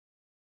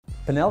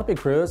Penelope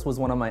Cruz was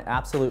one of my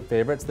absolute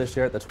favorites this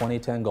year at the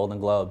 2010 Golden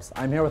Globes.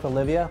 I'm here with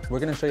Olivia. We're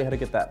gonna show you how to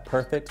get that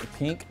perfect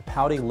pink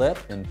pouty lip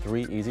in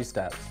 3 easy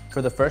steps.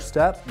 For the first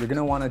step, you're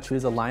gonna wanna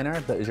choose a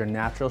liner that is your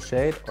natural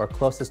shade or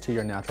closest to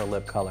your natural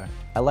lip color.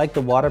 I like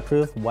the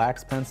waterproof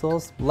wax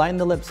pencils. Line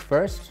the lips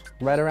first,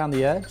 right around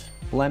the edge.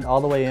 Blend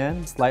all the way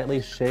in,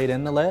 slightly shade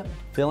in the lip.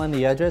 Fill in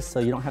the edges so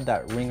you don't have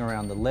that ring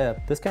around the lip.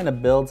 This kind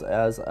of builds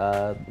as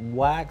a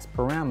wax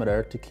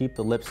parameter to keep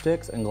the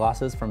lipsticks and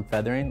glosses from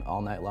feathering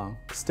all night long.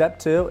 Step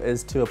 2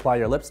 is to apply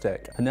your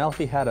lipstick.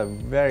 Penelope had a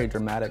very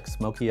dramatic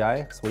smoky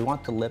eye, so we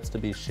want the lips to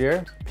be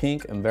sheer,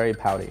 pink, and very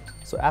pouty.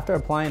 So after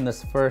applying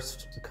this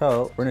first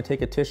coat, we're gonna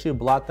take a tissue,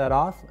 blot that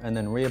off, and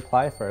then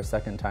reapply for a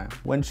second time.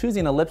 When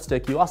choosing a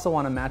lipstick, you also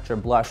wanna match your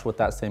blush with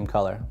that same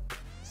color.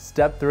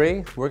 Step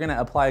 3, we're gonna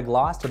apply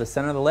gloss to the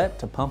center of the lip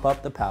to pump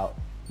up the pout.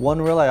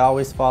 One rule I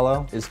always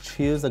follow is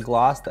choose a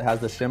gloss that has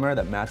the shimmer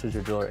that matches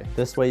your jewelry.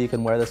 This way you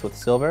can wear this with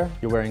silver.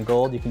 You're wearing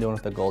gold, you can do it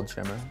with a gold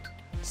shimmer.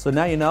 So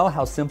now you know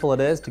how simple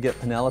it is to get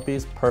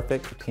Penelope's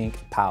perfect pink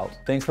pout.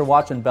 Thanks for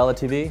watching Bella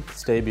TV.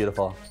 Stay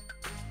beautiful.